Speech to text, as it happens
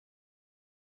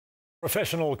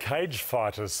Professional cage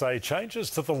fighters say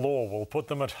changes to the law will put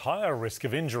them at higher risk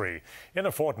of injury. In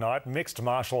a fortnight, mixed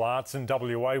martial arts in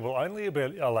WA will only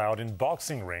be allowed in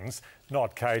boxing rings,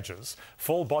 not cages.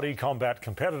 Full-body combat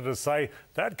competitors say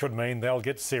that could mean they'll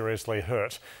get seriously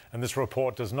hurt. And this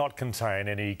report does not contain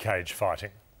any cage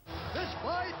fighting.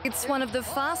 It's one of the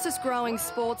fastest growing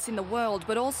sports in the world,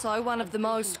 but also one of the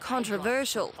most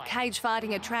controversial. Cage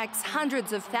fighting attracts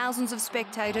hundreds of thousands of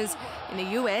spectators in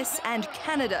the US and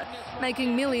Canada,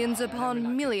 making millions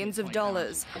upon millions of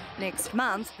dollars. Next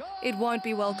month, it won't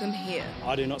be welcome here.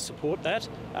 I do not support that.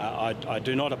 I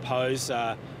do not oppose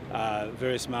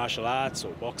various martial arts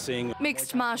or boxing.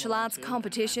 Mixed martial arts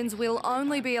competitions will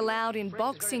only be allowed in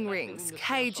boxing rings,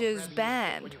 cages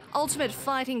banned. Ultimate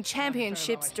Fighting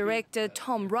Championships director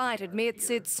Tom Wright admits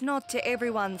it's not to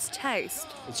everyone's taste.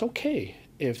 It's okay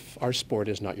if our sport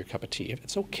is not your cup of tea.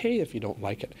 It's okay if you don't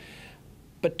like it.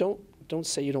 But don't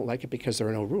say you don't like it because there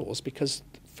are no rules, because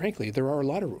frankly, there are a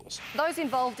lot of rules. Those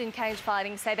involved in cage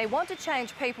fighting say they want to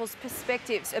change people's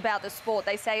perspectives about the sport.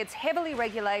 They say it's heavily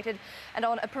regulated and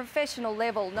on a professional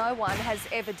level, no one has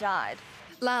ever died.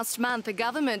 Last month, a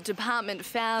government department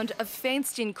found a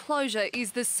fenced enclosure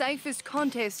is the safest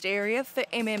contest area for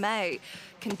MMA.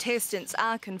 Contestants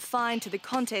are confined to the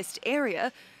contest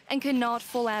area and cannot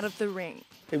fall out of the ring.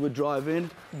 He would drive in,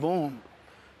 boom.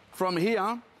 From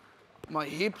here, my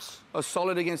hips are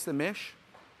solid against the mesh.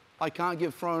 I can't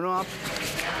get thrown up.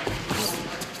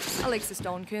 Alexis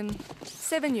Donkin,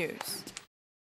 7 News.